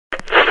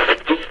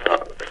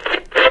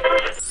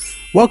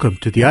Welcome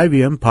to the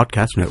IVM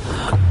Podcast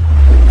Network.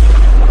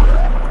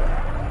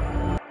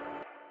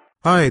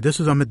 Hi,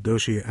 this is Amit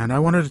Doshi, and I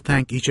wanted to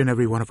thank each and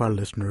every one of our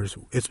listeners.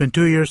 It's been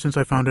 2 years since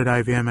I founded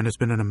IVM, and it's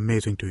been an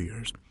amazing 2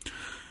 years.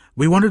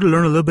 We wanted to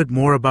learn a little bit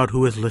more about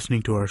who is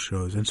listening to our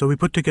shows, and so we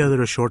put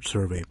together a short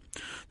survey.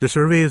 The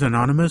survey is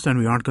anonymous, and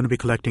we aren't going to be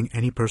collecting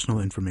any personal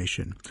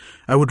information.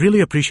 I would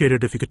really appreciate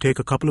it if you could take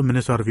a couple of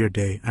minutes out of your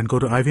day and go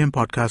to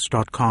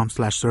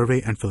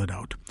ivmpodcast.com/survey and fill it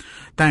out.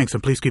 Thanks,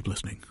 and please keep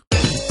listening.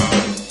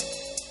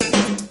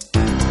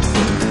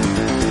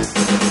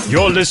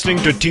 You're listening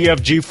to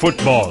TFG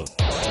Football.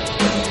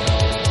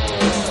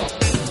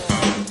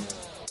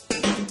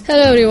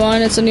 Hello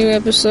everyone, it's a new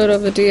episode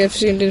of the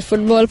TFG Indian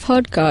Football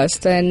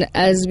Podcast, and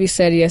as we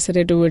said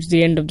yesterday towards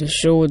the end of the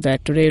show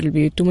that today it'll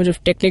be too much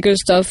of technical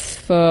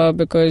stuff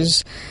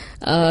because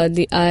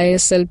the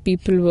ISL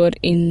people were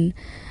in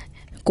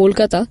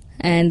Kolkata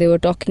and they were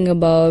talking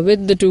about,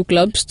 with the two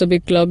clubs, the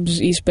big clubs,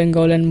 East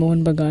Bengal and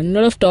Mohun Bagan. A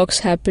lot of talks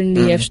happened,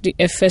 the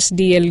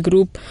FSDL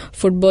group,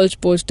 Football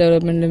Sports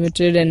Development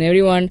Limited, and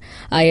everyone,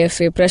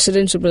 IFA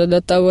President Subrata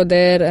Datta were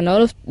there, and a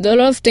lot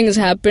of things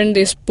happened.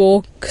 They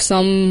spoke,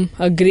 some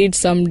agreed,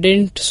 some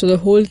didn't, so the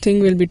whole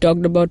thing will be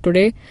talked about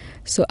today.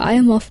 So I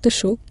am off the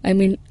show. I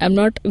mean, I'm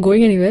not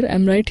going anywhere,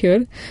 I'm right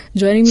here.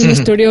 Joining me in the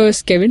studio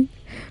is Kevin.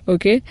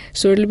 Okay,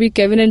 so it'll be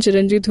Kevin and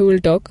Chiranjit who will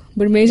talk,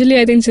 but majorly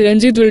I think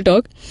Chiranjit will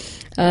talk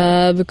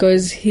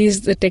because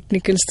he's the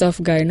technical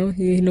stuff guy, no?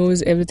 He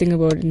knows everything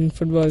about it in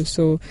football.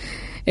 So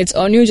it's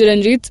on you,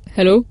 Chiranjit.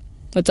 Hello,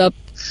 what's up?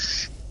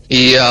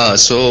 Yeah,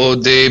 so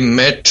they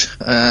met,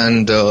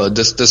 and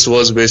this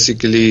was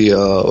basically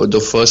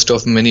the first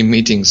of many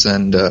meetings,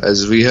 and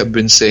as we have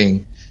been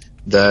saying,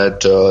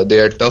 that they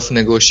are tough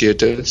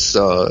negotiators.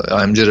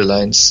 IMG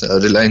Reliance.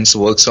 Reliance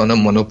works on a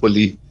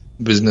monopoly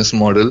business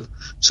model.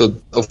 So,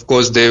 of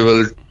course, they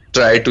will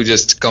try to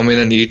just come in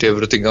and eat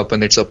everything up,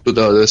 and it's up to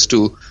the others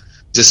to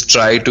just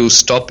try to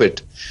stop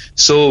it.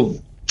 So,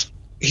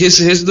 here's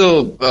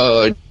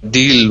the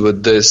deal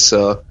with this.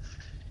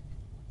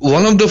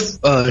 One of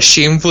the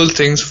shameful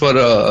things for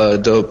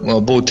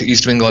both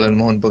East Bengal and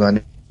Mohun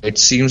Bagan, it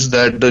seems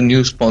that the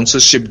new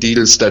sponsorship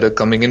deals that are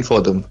coming in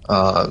for them,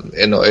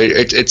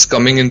 it's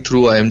coming in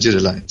through IMG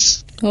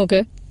Reliance.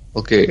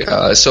 Okay,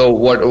 so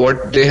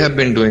what they have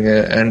been doing,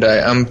 and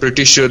I'm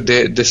pretty sure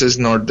this is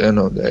not,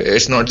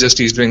 it's not just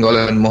East Bengal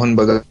and Mohun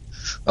Bagan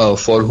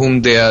for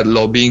whom they are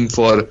lobbying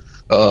for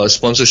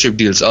sponsorship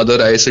deals. Other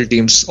ISL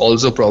teams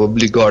also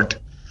probably got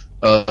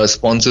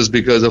sponsors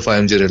because of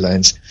IMG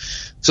Reliance.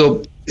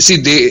 So,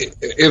 see,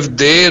 if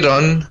they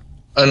run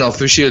an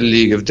official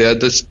league, if they are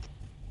the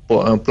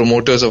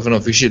promoters of an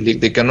official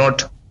league, they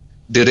cannot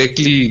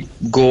directly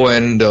go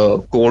and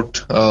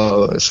quote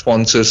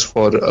sponsors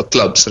for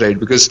clubs, right?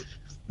 Because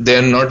they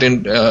are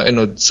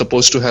not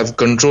supposed to have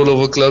control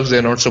over clubs. They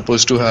are not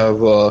supposed to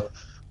have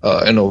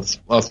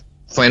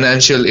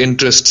financial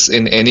interests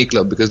in any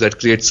club, because that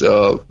creates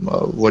a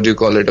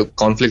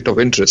conflict of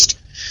interest.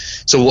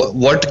 So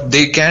what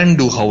they can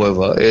do,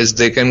 however, is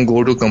they can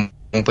go to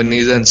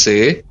companies and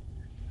say,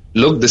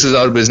 look, this is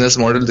our business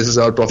model, this is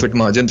our profit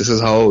margin, this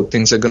is how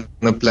things are going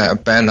to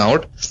pan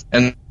out,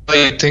 and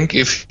I think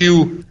if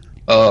you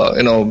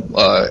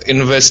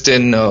invest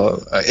in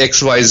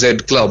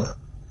XYZ club,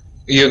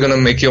 you're going to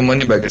make your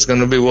money back. It's going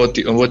to be worth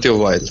your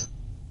while.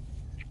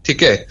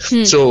 Okay?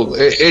 So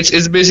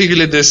it's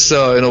basically this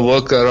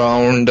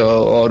workaround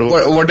or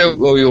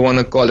whatever you want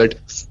to call it.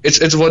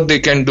 It's what they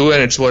can do,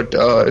 and it's what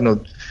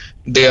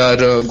they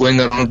are going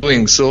around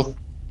doing. So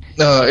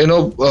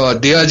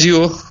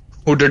Diageo,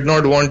 who did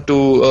not want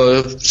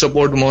to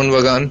support Mohun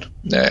Bagan,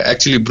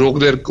 actually broke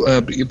their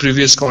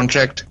previous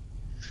contract.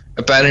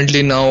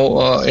 Apparently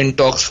now in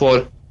talks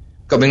for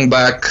coming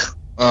back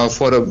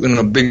for a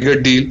bigger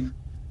deal.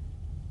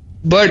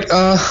 But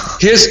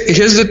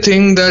here's the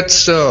thing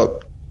that's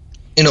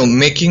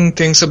making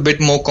things a bit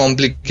more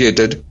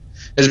complicated,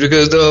 is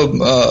because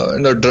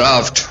the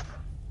draft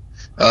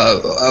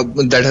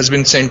that has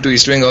been sent to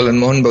East Bengal and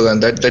Mohun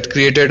Bagan, that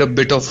created a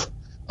bit of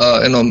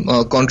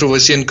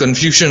controversy and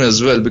confusion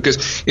as well,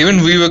 because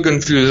even we were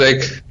confused,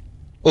 like,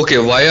 okay,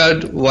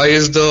 why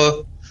is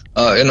the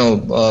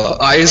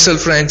ISL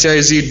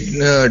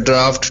franchisee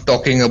draft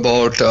talking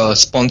about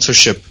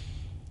sponsorship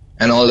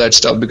and all that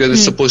stuff, because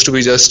it's supposed to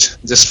be just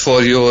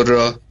for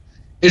your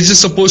it's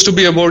just supposed to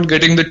be about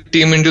getting the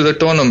team into the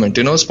tournament.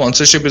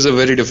 Sponsorship is a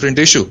very different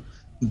issue,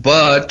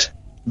 but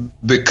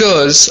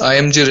because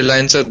IMG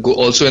Reliance are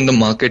also in the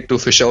market to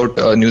fish out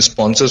new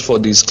sponsors for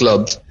these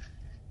clubs,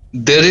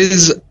 there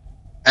is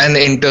an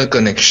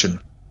interconnection.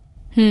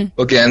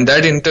 Okay, and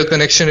that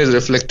interconnection is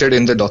reflected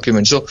in the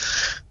document. So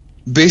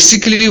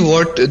basically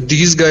what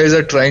these guys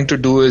are trying to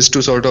do is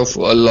to sort of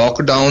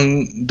lock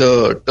down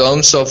the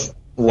terms of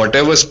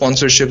whatever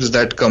sponsorships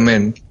that come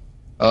in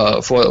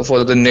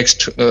for the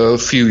next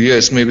few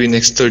years, maybe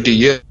next 30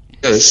 years,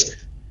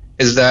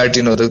 is that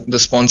the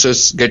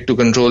sponsors get to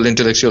control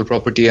intellectual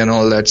property and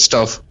all that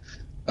stuff.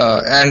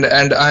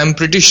 And I'm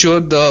pretty sure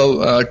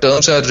the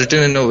terms are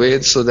written in a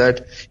way so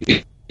that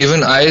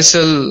even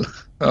ISL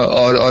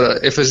or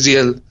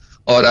FSDL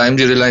or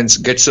IMG Reliance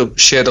gets a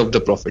share of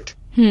the profit.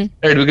 Right,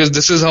 because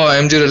this is how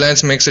IMG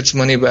Reliance makes its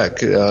money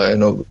back.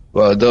 Let's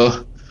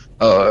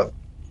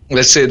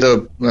say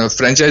the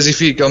franchisee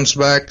fee comes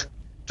back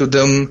to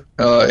them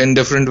in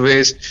different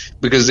ways,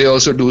 because they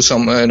also do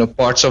some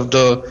parts of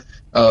the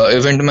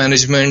event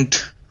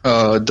management,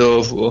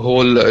 the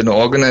whole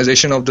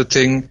organization of the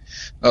thing,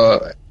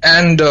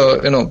 and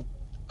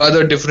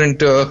other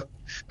different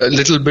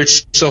little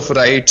bits of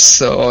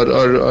rights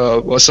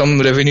or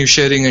some revenue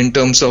sharing in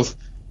terms of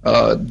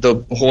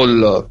the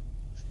whole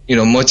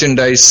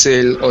merchandise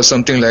sale or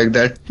something like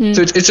that.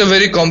 So it's a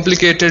very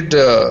complicated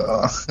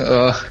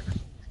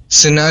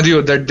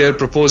scenario that they're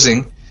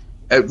proposing,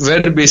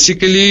 where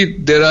basically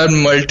there are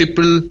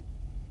multiple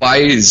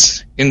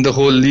pies in the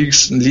whole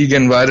league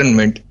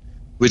environment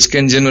which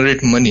can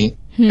generate money,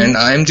 and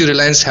IMG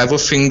Reliance have a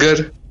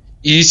finger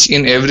each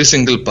in every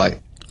single pie.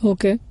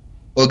 Okay.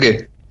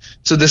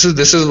 So this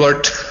is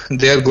what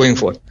they are going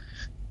for.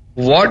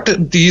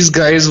 What these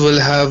guys will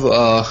have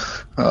a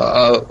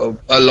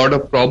lot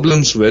of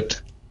problems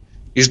with,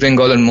 East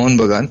Bengal and Mohun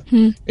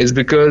Bagan, is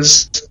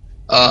because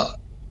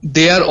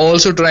they are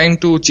also trying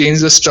to change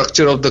the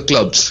structure of the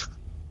clubs.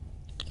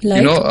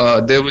 Like?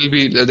 There will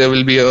be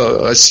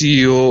a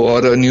CEO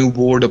or a new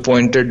board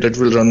appointed that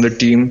will run the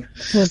team.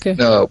 Okay.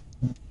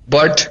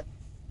 But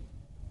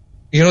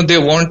they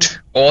want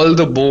all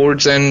the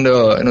boards and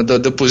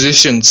the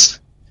positions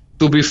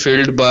to be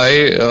filled by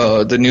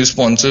the new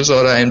sponsors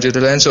or IMG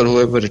Reliance or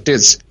whoever it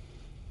is.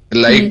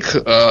 Like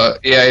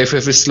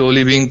AIFF is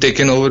slowly being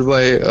taken over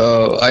by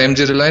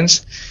IMG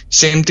Reliance.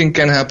 Same thing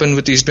can happen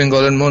with East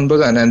Bengal and Mohun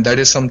Bagan, and that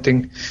is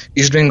something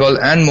East Bengal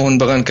and Mohun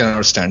Bagan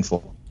cannot stand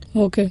for.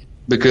 Okay.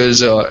 Because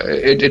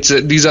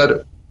these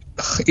are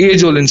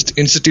age-old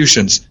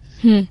institutions,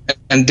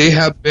 and they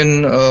have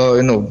been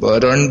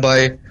run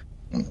by,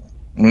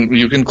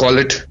 you can call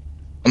it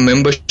a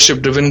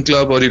membership-driven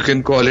club, or you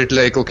can call it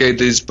like, okay,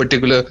 this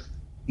particular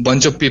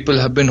bunch of people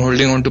have been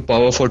holding on to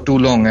power for too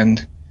long,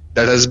 and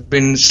that has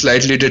been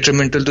slightly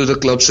detrimental to the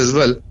clubs as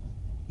well.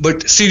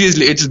 But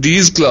seriously, it's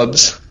these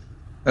clubs,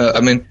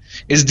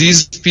 it's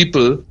these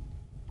people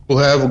who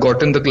have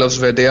gotten the clubs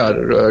where they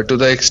are, to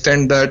the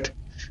extent that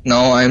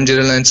now IMG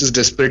Reliance is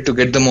desperate to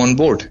get them on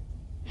board.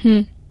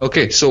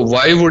 Okay, so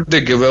why would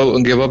they give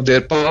up their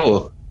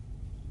power?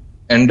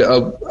 And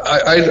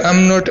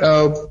I'm not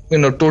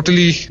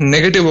totally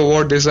negative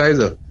about this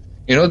either.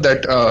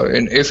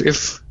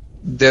 If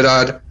there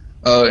are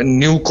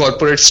new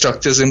corporate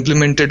structures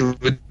implemented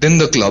within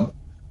the club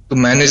to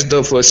manage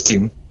the first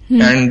team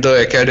and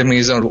the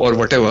academies or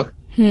whatever,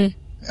 there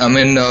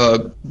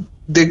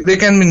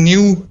can be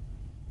new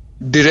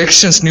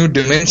directions, new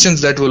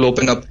dimensions that will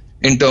open up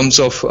in terms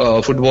of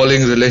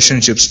footballing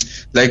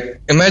relationships. Like,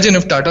 imagine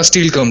if Tata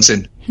Steel comes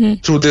in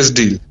through this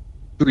deal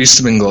to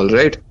East Bengal,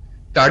 right?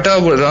 Tata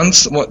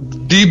runs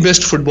the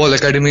best football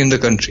academy in the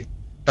country,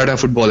 Tata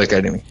Football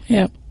Academy.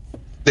 Yeah.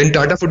 Then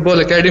Tata Football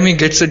Academy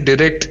gets a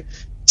direct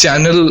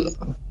channel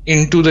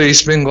into the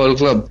East Bengal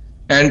club,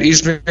 and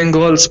East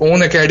Bengal's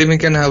own academy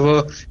can have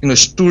a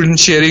student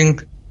sharing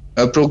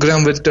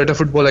program with Tata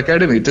Football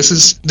Academy. This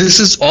is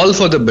all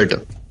for the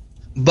better.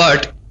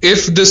 But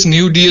if this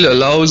new deal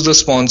allows the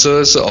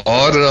sponsors or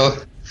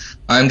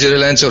IMG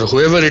Reliance or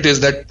whoever it is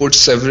that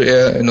puts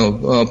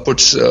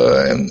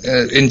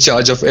in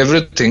charge of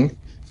everything,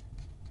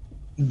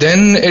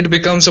 then it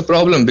becomes a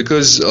problem,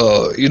 because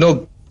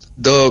the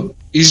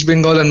East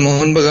Bengal and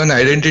Mohun Bagan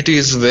identity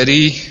is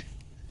very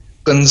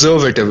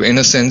conservative, in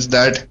a sense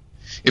that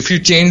if you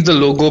change the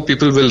logo,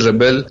 people will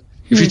rebel.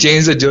 If you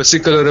change the jersey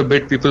color a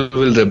bit, people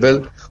will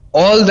rebel.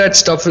 All that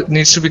stuff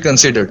needs to be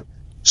considered.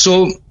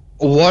 So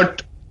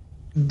what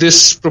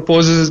this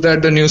proposes is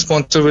that the new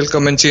sponsor will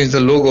come and change the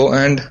logo,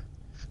 and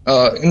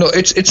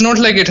it's not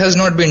like it has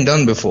not been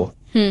done before.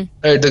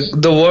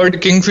 The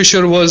word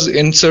Kingfisher was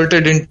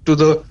inserted into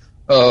the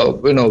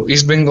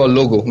East Bengal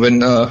logo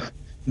when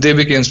they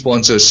became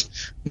sponsors.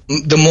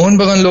 The Mohun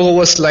Bagan logo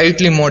was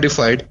slightly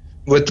modified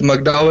with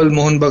McDowell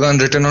Mohun Bagan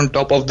written on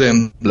top of the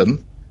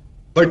emblem.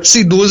 But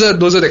see, those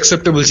are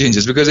acceptable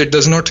changes, because it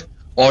does not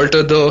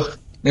alter the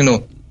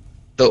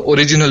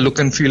original look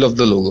and feel of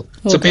the logo.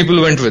 Okay. So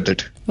people went with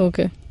it.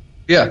 Okay.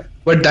 Yeah,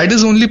 but that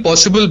is only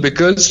possible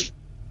because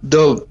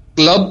the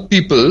club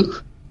people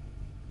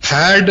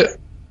had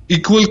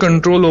equal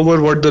control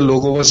over what the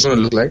logo was going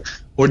to look like,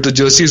 what the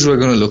jerseys were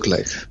going to look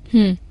like.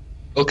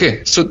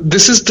 Okay, so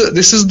this is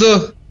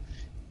the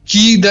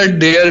key that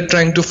they are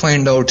trying to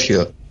find out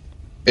here,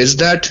 is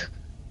that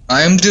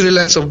IMG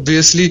Reliance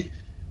obviously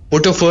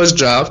put a first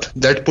draft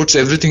that puts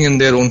everything in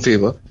their own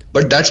favor,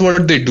 but that's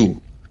what they do.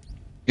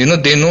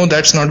 They know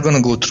that's not going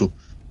to go through.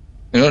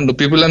 The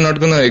people are not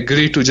going to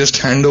agree to just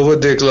hand over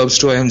their clubs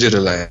to IMG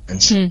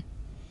Reliance.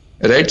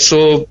 Right?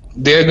 So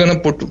they are going to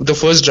put the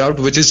first draft,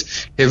 which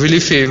is heavily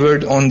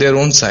favored, on their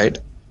own side.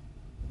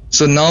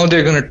 So now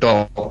they're going to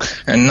talk,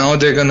 and now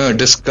they're going to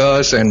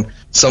discuss, and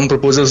some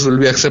proposals will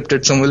be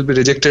accepted, some will be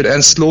rejected,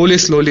 and slowly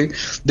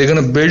they're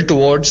going to build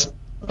towards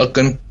a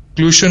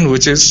conclusion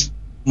which is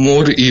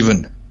more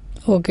even.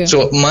 Okay.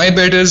 So my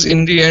bet is,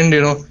 in the end,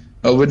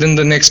 within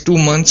the next 2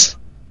 months,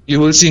 you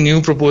will see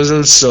new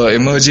proposals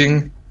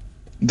emerging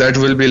that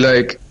will be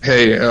like,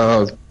 hey,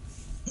 the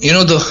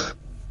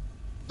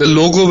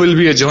logo will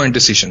be a joint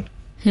decision.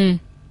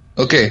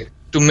 Okay,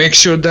 to make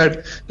sure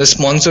that the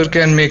sponsor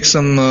can make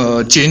some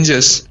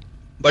changes,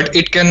 but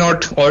it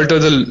cannot alter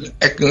the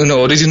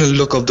original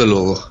look of the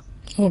logo.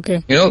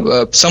 Okay.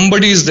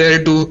 Somebody is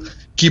there to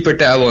keep a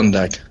tab on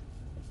that.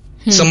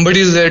 Somebody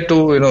is there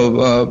to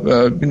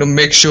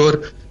make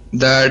sure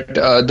that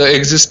the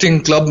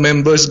existing club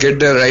members get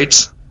their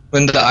rights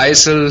when the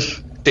ISL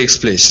takes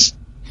place.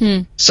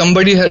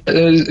 Somebody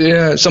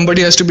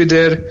has to be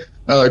there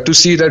to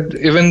see that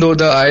even though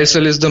the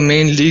ISL is the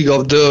main league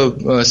of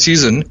the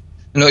season,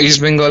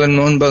 East Bengal and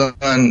Mohun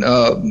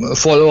Bagan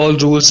follow all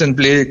rules and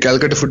play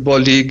Calcutta Football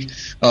League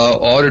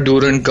or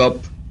Durand Cup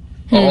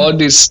or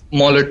these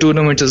smaller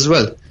tournaments as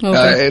well.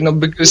 Okay.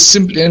 Because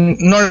simply, and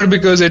not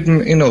because it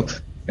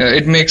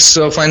it makes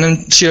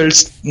financial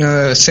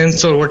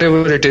sense or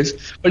whatever it is,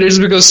 but it's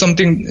because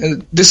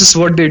something. This is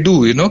what they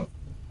do.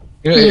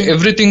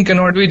 Everything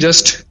cannot be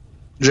just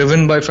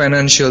driven by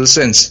financial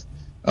sense.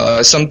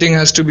 Something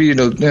has to be,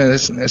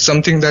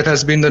 something that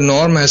has been the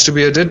norm has to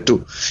be adhered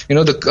to.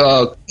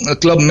 The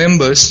club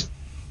members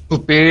who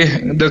pay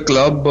the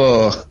club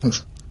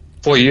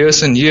for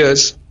years and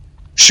years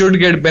should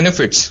get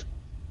benefits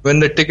when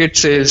the ticket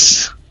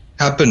sales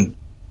happen.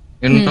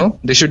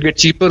 They should get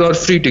cheaper or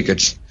free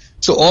tickets.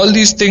 So all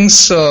these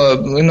things,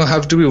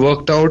 have to be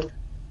worked out.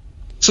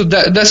 So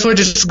that's what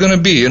it's going to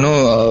be.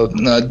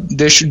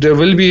 There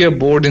will be a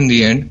board in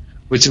the end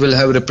which will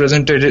have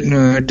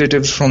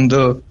representatives from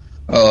the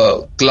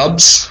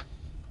clubs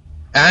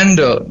and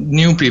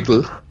new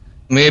people.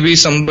 Maybe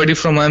somebody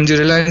from IMG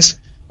Reliance,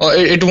 or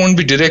it won't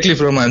be directly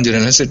from IMG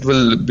Reliance. It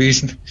will be,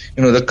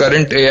 the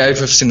current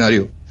AIFF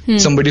scenario.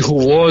 Somebody who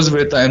was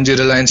with IMG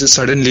Reliance is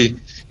suddenly,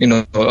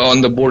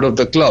 on the board of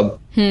the club.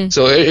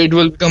 So it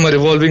will become a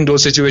revolving door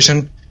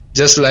situation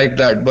just like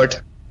that.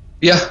 But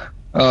yeah,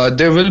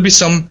 there will be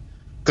some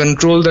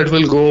control that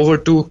will go over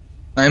to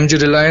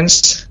IMG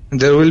Reliance.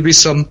 There will be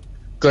some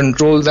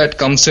control that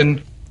comes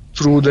in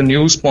through the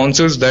new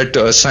sponsors that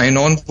sign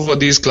on for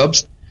these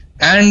clubs,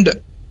 and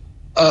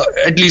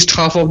at least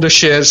half of the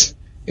shares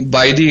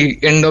by the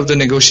end of the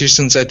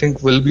negotiations, I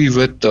think, will be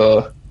with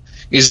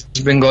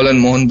East Bengal and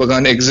Mohun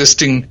Bagan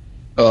existing,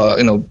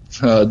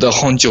 the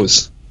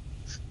honchos.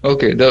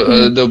 Okay,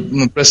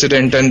 the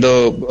president and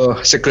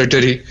the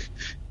secretary,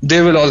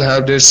 they will all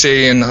have their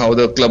say in how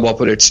the club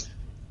operates.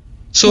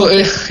 So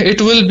it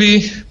will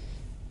be,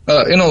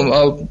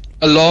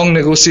 a long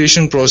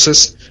negotiation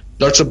process,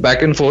 lots of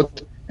back and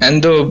forth.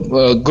 And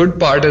the good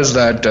part is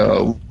that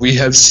we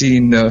have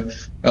seen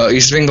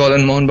East Bengal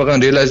and Mohun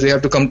Bagan realize they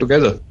have to come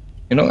together.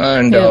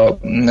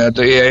 The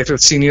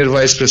AIFF senior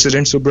vice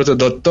president Subrata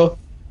Datta,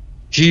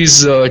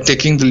 he's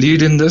taking the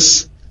lead in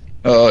this.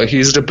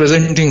 He's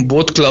representing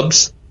both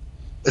clubs.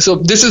 So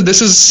this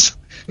is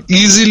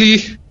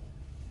easily,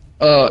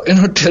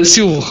 tells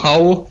you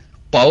how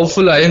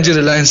powerful IMG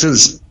Reliance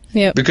is.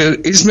 Yeah. Because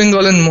East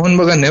Bengal and Mohun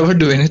Bagan never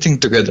do anything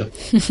together.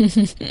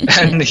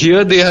 And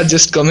here they are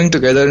just coming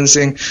together and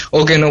saying,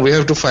 okay, no, we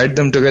have to fight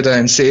them together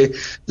and say,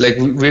 like,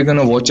 we're going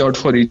to watch out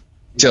for each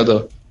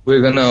other.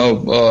 We're going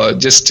to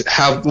just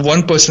have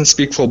one person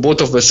speak for both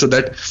of us so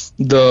that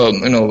the,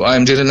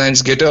 IMG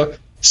Reliance get a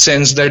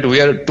sense that we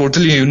are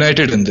totally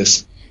united in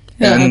this.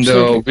 Yeah,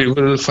 and we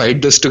will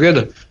fight this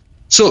together.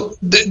 So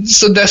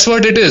that's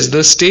what it is.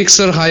 The stakes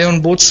are high on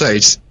both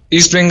sides.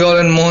 East Bengal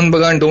and Mohun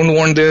Bagan don't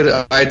want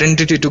their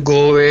identity to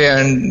go away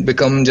and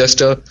become just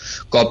a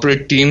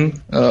corporate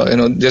team,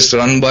 just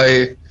run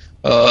by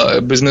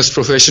business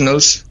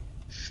professionals.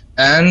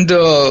 And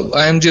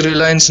IMG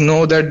Reliance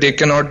know that they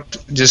cannot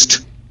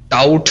just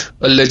tout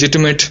a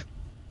legitimate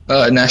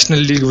national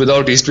league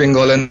without East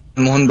Bengal and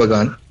Mohun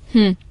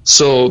Bagan.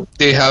 So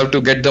they have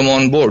to get them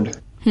on board.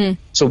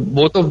 So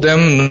both of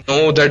them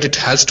know that it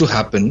has to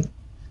happen.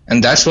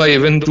 And that's why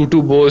even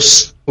Tutu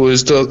Bose, who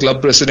is the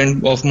club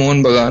president of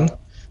Mohun Bagan,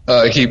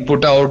 he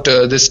put out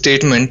this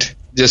statement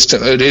just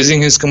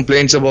raising his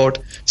complaints about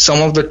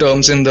some of the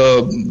terms in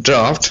the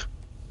draft.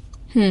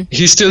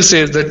 He still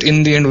says that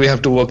in the end we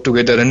have to work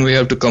together and we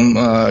have to come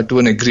to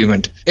an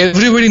agreement.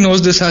 Everybody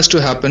knows this has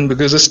to happen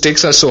because the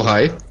stakes are so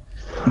high.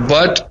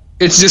 But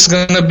it's just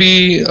going to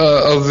be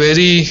a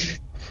very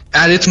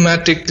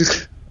arithmetic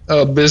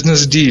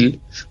business deal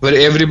where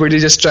everybody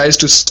just tries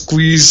to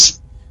squeeze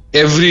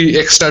every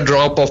extra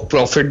drop of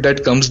profit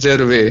that comes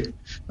their way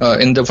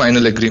in the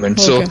final agreement.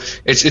 Okay. So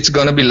it's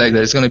going to be like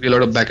that. It's going to be a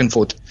lot of back and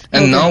forth.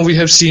 And now we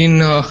have seen,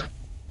 the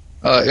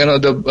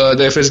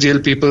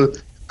FSDL people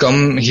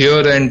come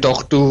here and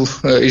talk to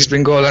East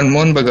Bengal and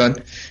Mohun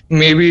Bagan.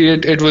 Maybe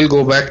it will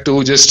go back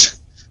to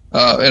just,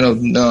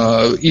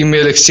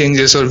 email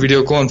exchanges or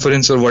video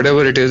conference or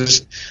whatever it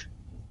is.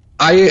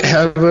 I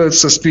have a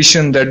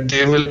suspicion that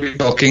they will be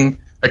talking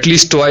at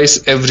least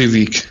twice every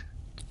week.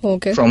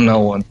 Okay. From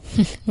now on.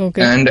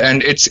 Okay.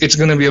 And it's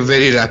going to be a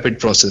very rapid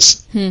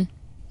process.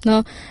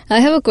 Now, I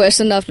have a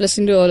question after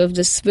listening to all of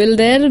this. Will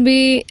there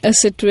be a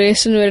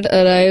situation where it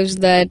arrives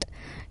that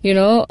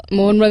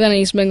Mohun Bagan and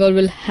East Bengal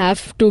will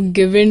have to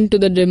give in to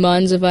the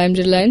demands of IMG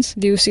Reliance?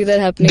 Do you see that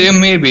happening? There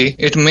may be.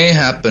 It may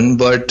happen,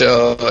 but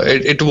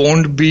it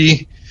won't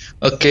be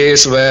a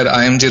case where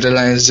IMG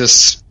Reliance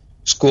just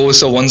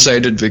scores a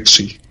one-sided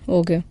victory.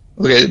 Okay.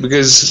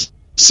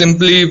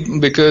 Simply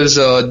because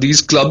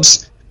these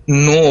clubs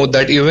know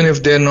that even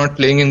if they're not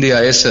playing in the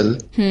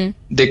ISL,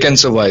 they can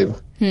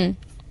survive.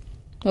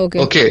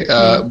 Okay.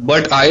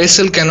 But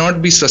ISL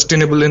cannot be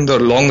sustainable in the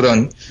long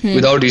run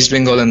without East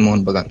Bengal and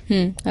Mohun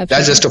Bagan.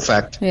 That's just a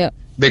fact. Yeah.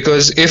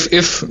 Because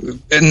if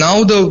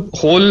now the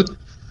whole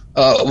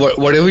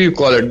whatever you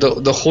call it,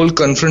 the whole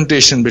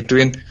confrontation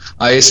between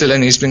ISL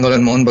and East Bengal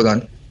and Mohun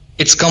Bagan,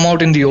 it's come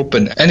out in the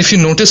open. And if you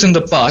notice in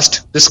the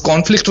past, this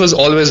conflict was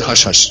always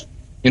hush-hush.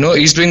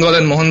 East Bengal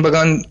and Mohun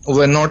Bagan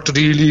were not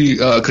really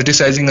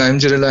criticizing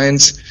IMG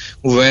Reliance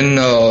when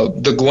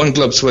the Goan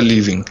clubs were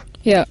leaving.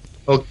 Yeah.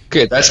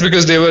 Okay, that's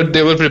because they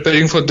were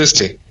preparing for this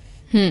day.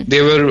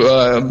 They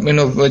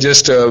were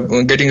just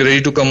getting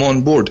ready to come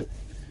on board.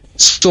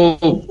 So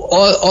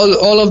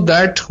all of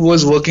that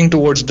was working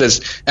towards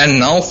this, and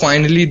now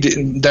finally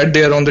that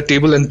they are on the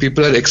table and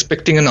people are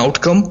expecting an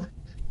outcome.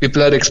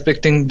 People are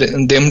expecting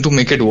them to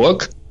make it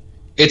work.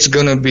 It's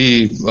gonna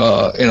be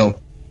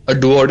a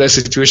do or die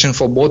situation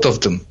for both of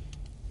them.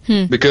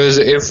 Because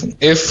if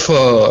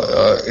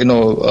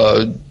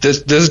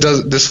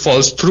this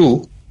falls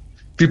through,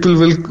 people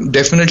will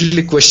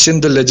definitely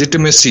question the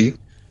legitimacy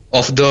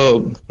of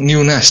the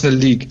new National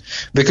League.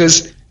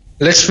 Because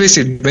let's face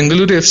it,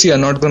 Bengaluru FC are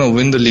not going to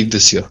win the league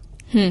this year.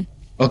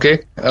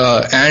 Okay,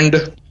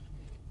 and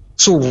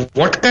so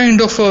what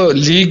kind of a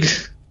league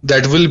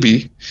that will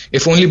be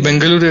if only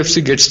Bengaluru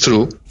FC gets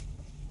through,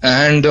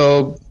 and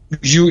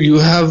you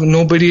have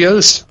nobody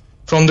else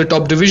from the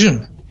top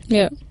division?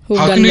 Yeah.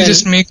 How can you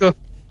just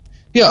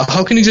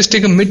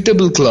take a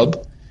mid-table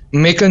club,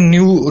 make a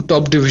new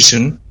top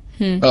division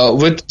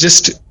with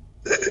just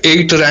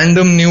 8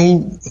 random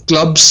new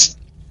clubs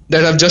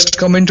that have just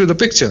come into the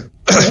picture?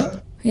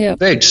 Yeah.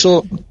 Right.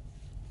 So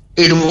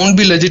it won't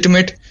be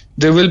legitimate.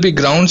 There will be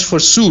grounds for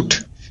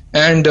suit.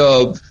 And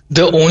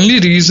the only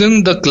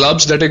reason the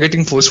clubs that are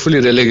getting forcefully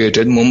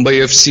relegated,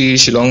 Mumbai FC,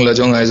 Shillong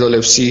Lajong, Aizawl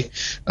FC,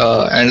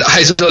 and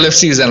Aizawl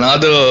FC is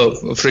another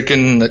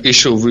freaking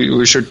issue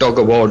we should talk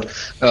about.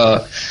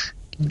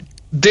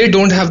 They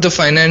don't have the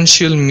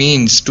financial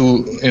means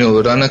to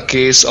run a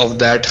case of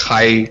that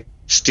high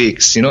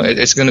stakes.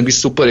 It's going to be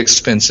super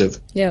expensive.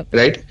 Yeah.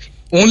 Right.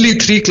 Only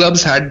 3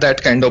 clubs had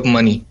that kind of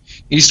money: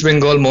 East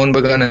Bengal, Mohun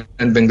Bagan,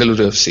 and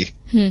Bengaluru FC.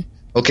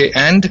 Okay,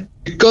 and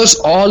because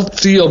all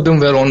 3 of them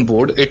were on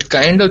board, it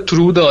kind of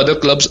threw the other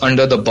clubs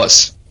under the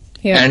bus.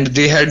 Yeah. And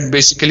they had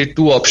basically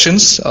 2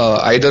 options: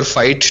 either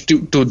fight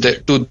to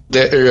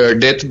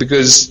death,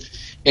 because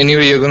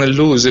anyway you're going to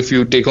lose if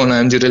you take on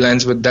IMG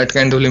Reliance with that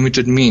kind of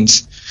limited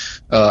means,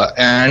 or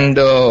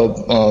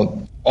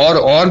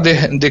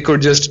they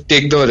could just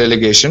take the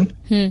relegation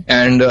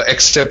and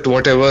accept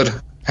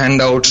whatever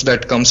handouts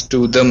that comes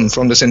to them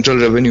from the central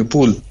revenue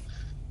pool.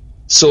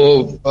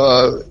 So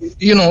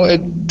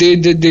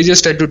they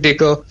just had to they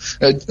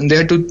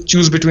had to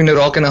choose between a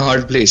rock and a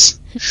hard place.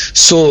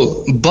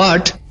 So,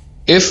 but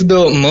if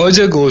the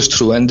merger goes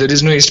through and there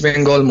is no East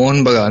Bengal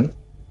Mohun Bagan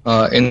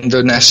in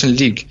the National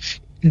League,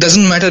 it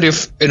doesn't matter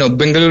if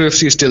Bengaluru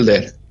FC is still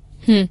there,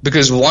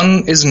 because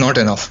one is not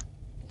enough.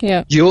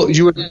 Yeah.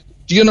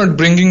 You're not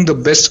bringing the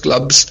best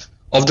clubs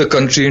of the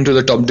country into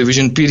the top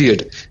division,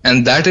 period,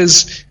 and that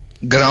is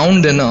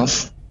ground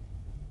enough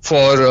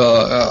for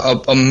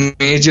a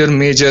major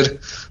legal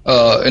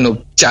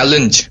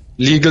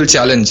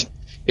challenge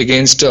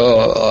against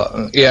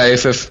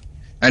AIFF,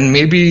 and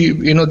maybe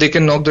they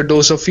can knock the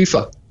doors of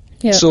FIFA.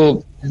 Yeah.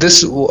 So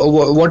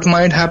what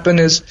might happen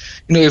is,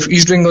 if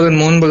East Bengal and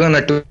Mohun Bagan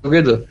are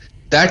together,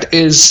 that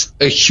is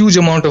a huge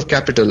amount of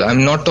capital.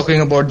 I'm not talking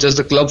about just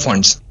the club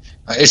funds.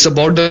 It's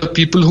about the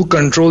people who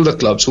control the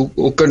clubs,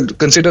 who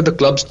consider the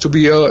clubs to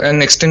be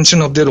an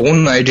extension of their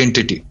own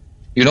identity.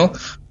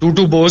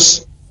 Tutu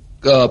Bose,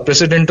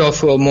 president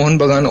of Mohun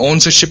Bagan,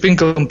 owns a shipping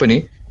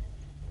company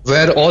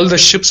where all the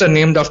ships are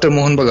named after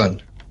Mohun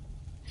Bagan.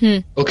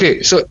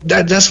 Okay, so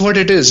that's what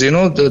it is.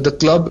 The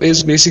club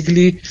is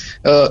basically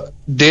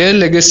their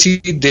legacy,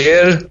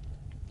 their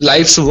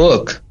life's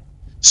work.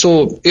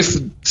 So if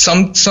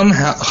some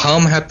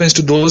harm happens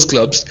to those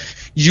clubs,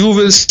 you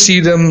will see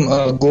them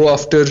go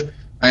after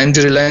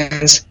IMG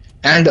Reliance,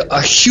 and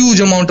a huge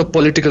amount of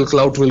political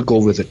clout will go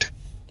with it.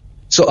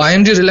 So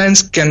IMG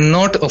Reliance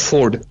cannot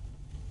afford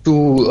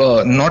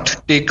to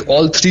not take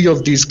all 3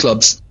 of these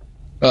clubs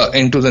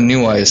into the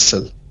new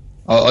ISL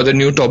or the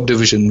new top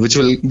division, which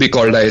will be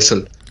called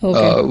ISL,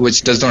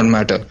 which does not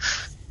matter.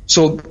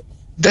 So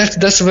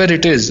that's where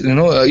it is.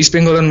 East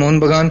Bengal and Mohun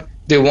Bagan,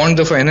 they want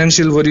the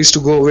financial worries to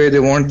go away. They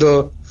want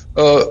the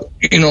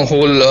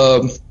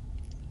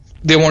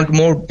they want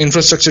more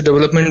infrastructure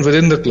development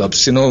within the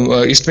clubs.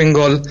 East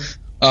Bengal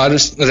are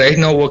right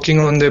now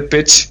working on their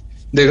pitch.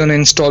 They're going to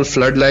install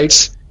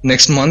floodlights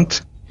next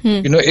month.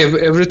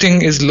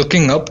 Everything is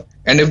looking up,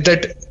 and if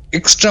that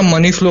extra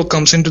money flow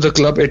comes into the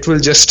club, it will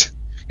just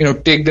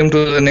take them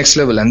to the next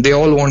level. And they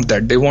all want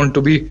that. They want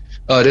to be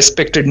a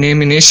respected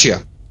name in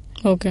Asia.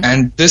 Okay.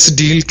 And this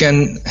deal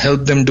can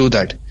help them do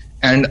that.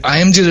 And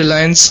IMG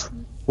Reliance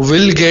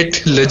will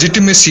get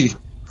legitimacy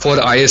for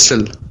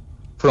ISL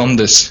from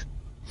this.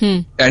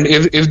 And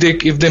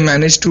if they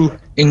manage to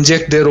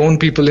inject their own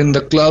people in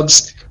the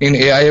clubs, in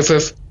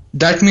AIFF,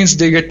 that means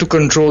they get to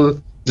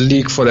control the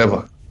league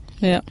forever.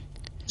 Yeah.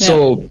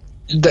 So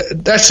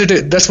that's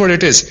it. That's what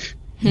it is.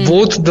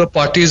 Both the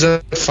parties are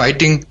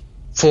fighting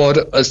for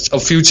a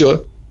future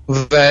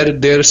where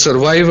their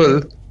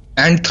survival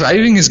and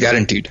thriving is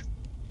guaranteed.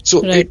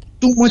 So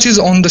too much is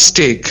on the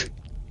stake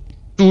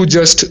to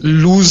just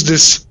lose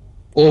this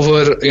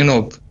over,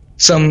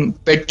 some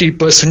petty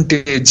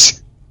percentage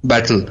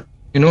battle.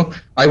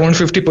 I want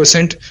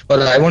 50%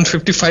 or I want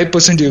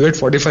 55%, you get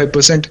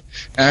 45%,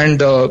 and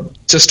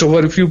just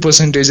over a few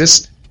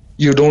percentages,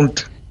 you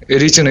don't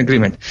reach an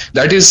agreement.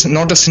 That is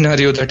not a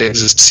scenario that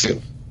exists here.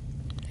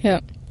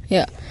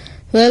 Yeah.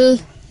 Well,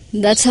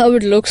 that's how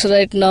it looks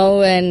right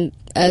now, and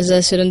as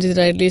Chiranjit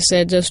rightly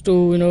said, just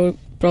to,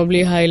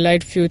 probably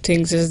highlight few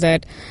things is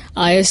that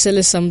ISL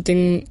is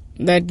something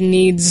that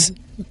needs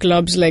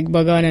clubs like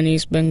Bagan and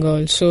East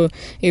Bengal. So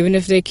even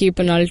if they keep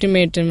an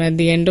ultimatum, at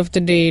the end of the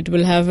day, it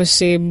will have a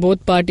say.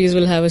 Both parties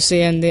will have a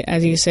say, and they,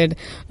 as he said,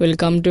 will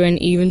come to an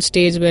even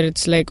stage where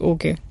it's like,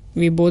 okay,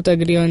 we both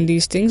agree on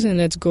these things and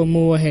let's go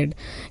move ahead.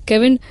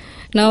 Kevin,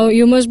 now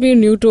you must be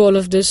new to all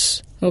of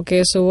this.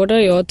 Okay, so what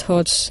are your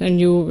thoughts? And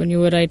when you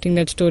were writing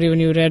that story, when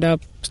you read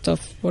up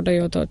stuff, what are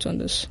your thoughts on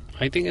this?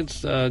 I think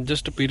it's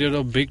just a period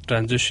of big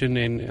transition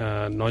in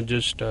not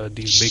just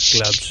these big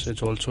clubs,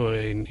 it's also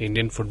in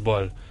Indian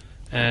football.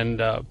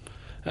 And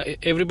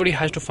everybody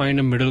has to find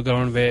a middle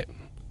ground where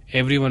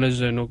everyone is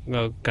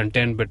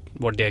content with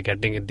what they are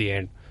getting at the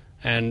end.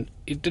 And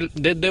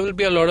there will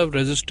be a lot of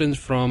resistance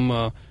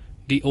from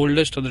the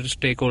oldest of the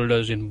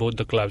stakeholders in both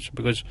the clubs,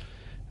 because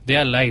they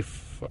are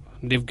life.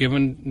 They've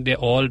given their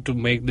all to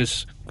make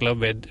this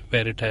club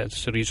where it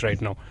has reached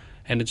right now.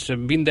 And it's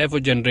been there for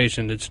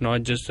generations. It's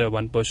not just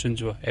one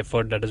person's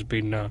effort that has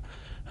been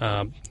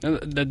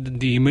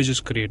the image is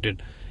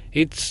created.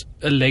 It's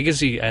a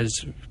legacy,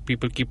 as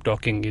people keep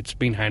talking. It's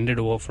been handed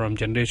over from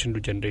generation to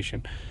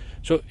generation.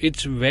 So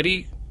it's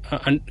very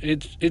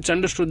it's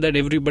understood that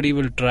everybody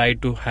will try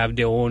to have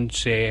their own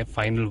say,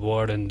 final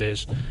word in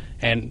this.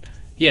 And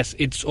yes,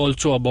 it's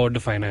also about the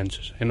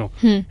finances.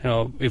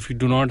 If you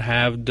do not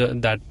have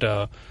that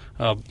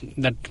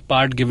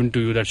part given to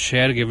you, that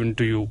share given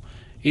to you,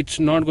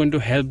 it's not going to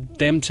help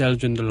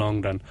themselves in the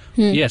long run.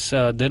 Yes,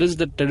 there is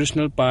the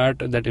traditional part,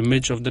 that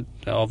image of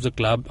the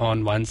club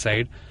on one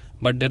side,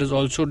 but there is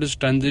also this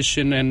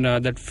transition and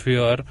that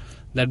fear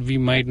that we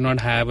might not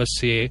have a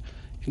say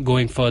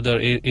going further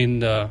in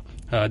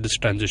this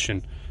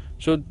transition.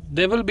 So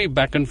there will be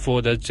back and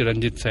forth, as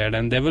Chiranjit said,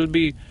 and there will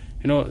be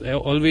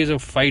always a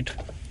fight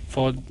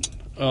for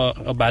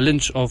a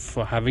balance of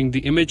having the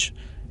image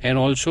and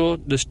also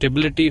the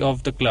stability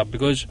of the club,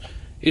 because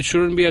it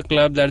shouldn't be a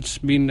club that's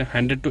been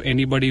handed to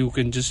anybody who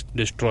can just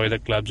destroy the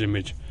club's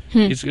image.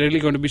 It's really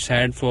going to be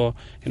sad for,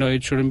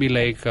 it shouldn't be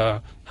like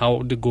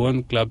how the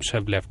Goan clubs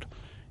have left.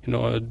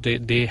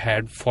 They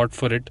had fought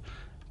for it,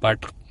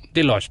 but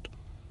they lost.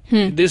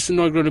 This is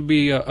not going to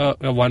be a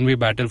one-way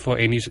battle for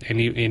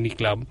any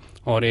club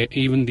or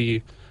even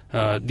the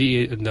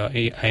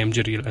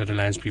IMG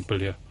Reliance people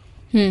here.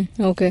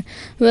 Okay.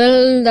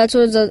 Well, that's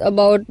what's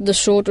about the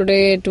show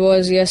today. It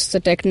was, yes, the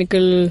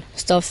technical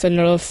stuff and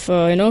a lot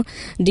of,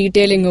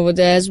 detailing over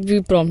there, as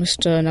we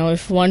promised. Now,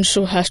 if one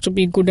show has to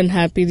be good and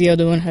happy, the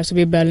other one has to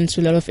be balanced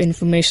with a lot of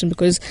information,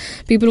 because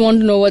people want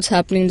to know what's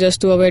happening. Just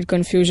to avoid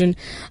confusion,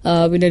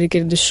 we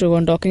dedicated the show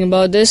on talking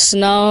about this.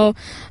 Now,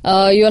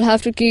 you'll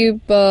have to keep...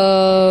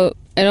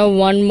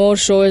 one more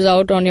show is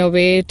out on your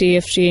way,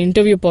 TFG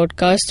interview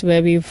podcast,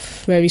 where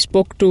we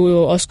spoke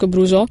to Oscar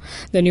Bruzzo,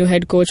 the new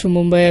head coach for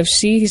Mumbai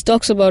FC. He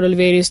talks about all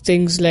various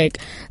things like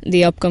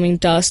the upcoming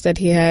task that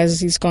he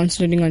has. He's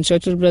concentrating on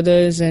Churchill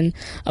Brothers and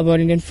about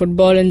Indian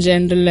football in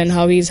general, and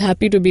how he's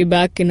happy to be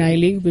back in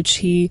I-League, which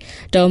he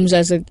terms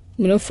as a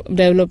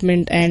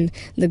development and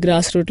the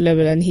grassroots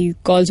level, and he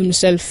calls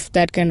himself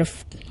that kind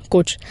of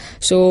coach.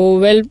 So,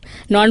 well,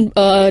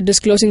 not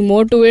disclosing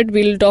more to it,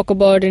 we'll talk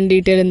about in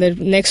detail in the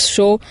next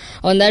show,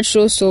 on that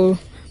show. So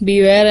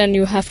beware, and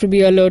you have to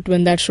be alert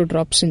when that show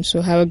drops in.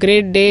 So have a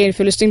great day. If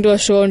you're listening to our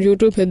show on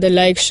YouTube, hit the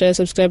like, share,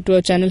 subscribe to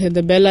our channel, hit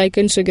the bell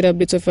icon so you get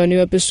updates of our new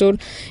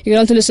episode. You can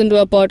also listen to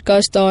our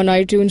podcast on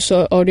iTunes,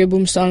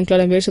 Audioboom, SoundCloud,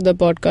 and various other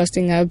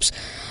podcasting apps.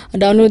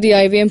 Download the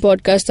IVM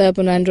podcast app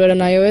on Android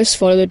and iOS.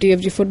 Follow the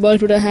TFG Football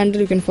Twitter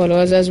handle. You can follow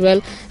us as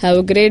well. Have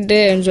a great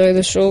day. Enjoy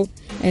the show.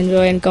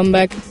 Enjoy and come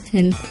back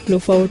and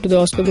look forward to the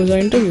Oscar Bruzzo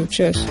interview.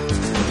 Cheers.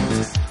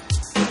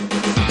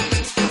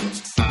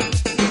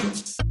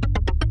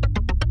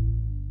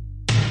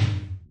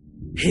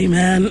 Hey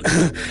man,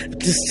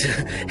 just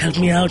help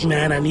me out,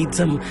 man. I need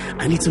some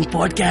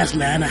podcast,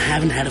 man. I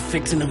haven't had a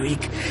fix in a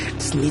week.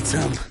 Just need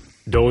some.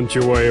 Don't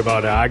you worry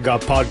about it. I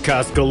got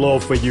podcast galore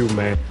for you,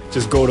 man.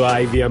 Just go to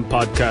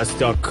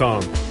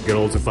ivmpodcast.com. You can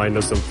also find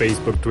us on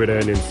Facebook, Twitter,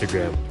 and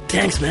Instagram.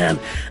 Thanks, man.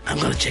 I'm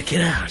gonna check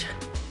it out.